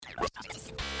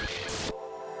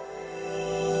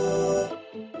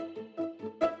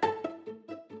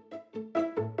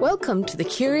Welcome to the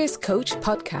Curious Coach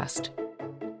podcast.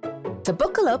 So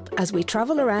buckle up as we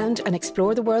travel around and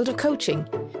explore the world of coaching.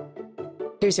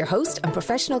 Here's your host and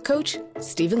professional coach,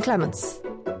 Stephen Clements.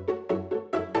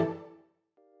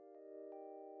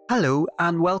 Hello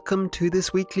and welcome to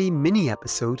this weekly mini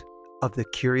episode of the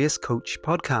Curious Coach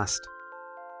podcast.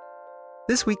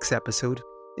 This week's episode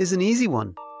is an easy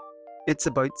one. It's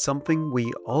about something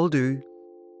we all do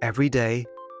every day,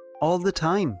 all the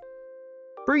time.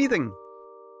 Breathing.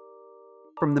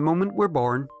 From the moment we're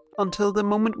born until the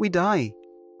moment we die,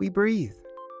 we breathe.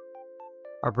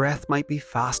 Our breath might be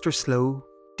fast or slow,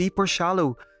 deep or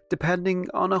shallow, depending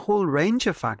on a whole range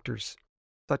of factors,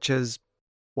 such as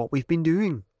what we've been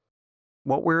doing,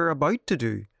 what we're about to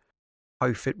do,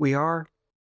 how fit we are,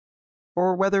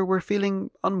 or whether we're feeling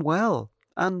unwell,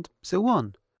 and so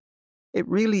on. It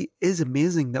really is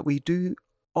amazing that we do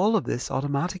all of this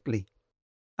automatically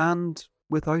and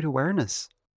without awareness.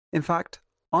 In fact,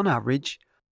 on average,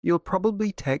 you'll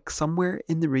probably take somewhere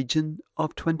in the region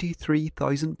of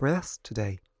 23,000 breaths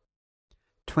today.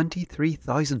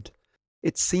 23,000.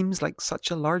 It seems like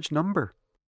such a large number.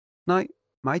 Now,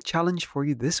 my challenge for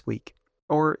you this week,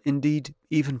 or indeed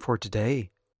even for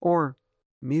today, or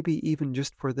maybe even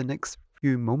just for the next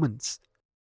few moments,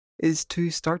 is to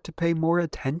start to pay more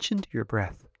attention to your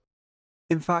breath.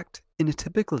 In fact, in a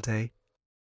typical day,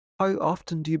 how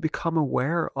often do you become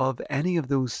aware of any of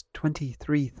those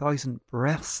 23,000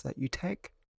 breaths that you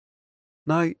take?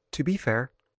 Now, to be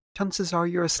fair, chances are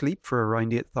you're asleep for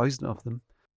around 8,000 of them,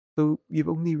 so you've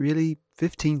only really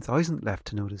 15,000 left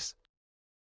to notice.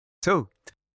 So,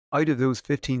 out of those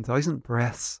 15,000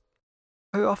 breaths,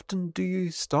 how often do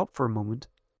you stop for a moment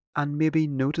and maybe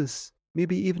notice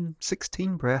maybe even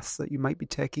 16 breaths that you might be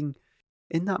taking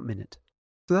in that minute?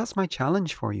 So that's my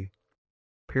challenge for you.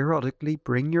 Periodically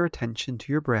bring your attention to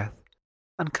your breath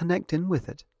and connect in with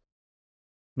it.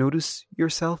 Notice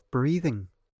yourself breathing.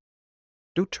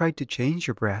 Don't try to change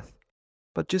your breath,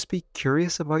 but just be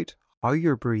curious about how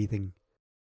you're breathing.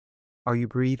 Are you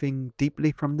breathing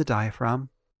deeply from the diaphragm,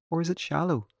 or is it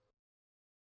shallow?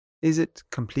 Is it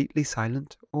completely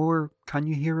silent, or can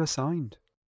you hear a sound?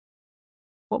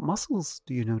 What muscles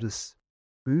do you notice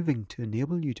moving to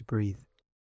enable you to breathe?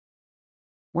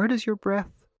 Where does your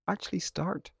breath actually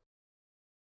start?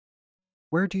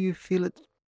 Where do you feel it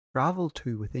travel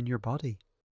to within your body?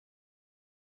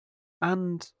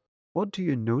 And what do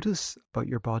you notice about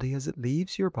your body as it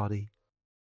leaves your body?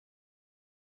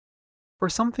 For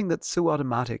something that's so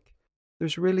automatic,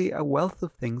 there's really a wealth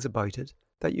of things about it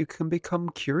that you can become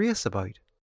curious about.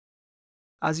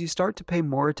 As you start to pay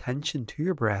more attention to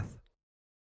your breath,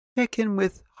 check in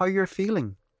with how you're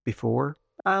feeling before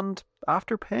and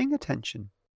after paying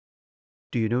attention.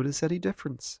 Do you notice any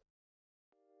difference?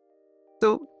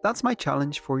 So that's my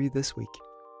challenge for you this week.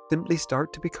 Simply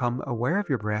start to become aware of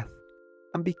your breath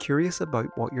and be curious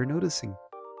about what you're noticing.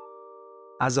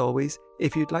 As always,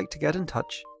 if you'd like to get in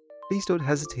touch, please don't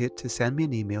hesitate to send me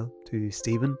an email to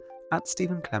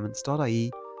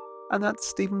stephen@stephenclements.ie, and that's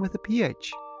Stephen with a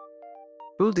PH.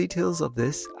 Full details of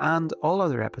this and all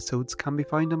other episodes can be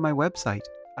found on my website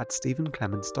at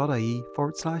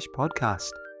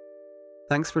stephenclements.ie/podcast.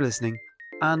 Thanks for listening,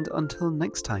 and until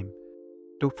next time,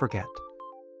 don't forget,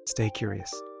 stay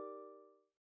curious.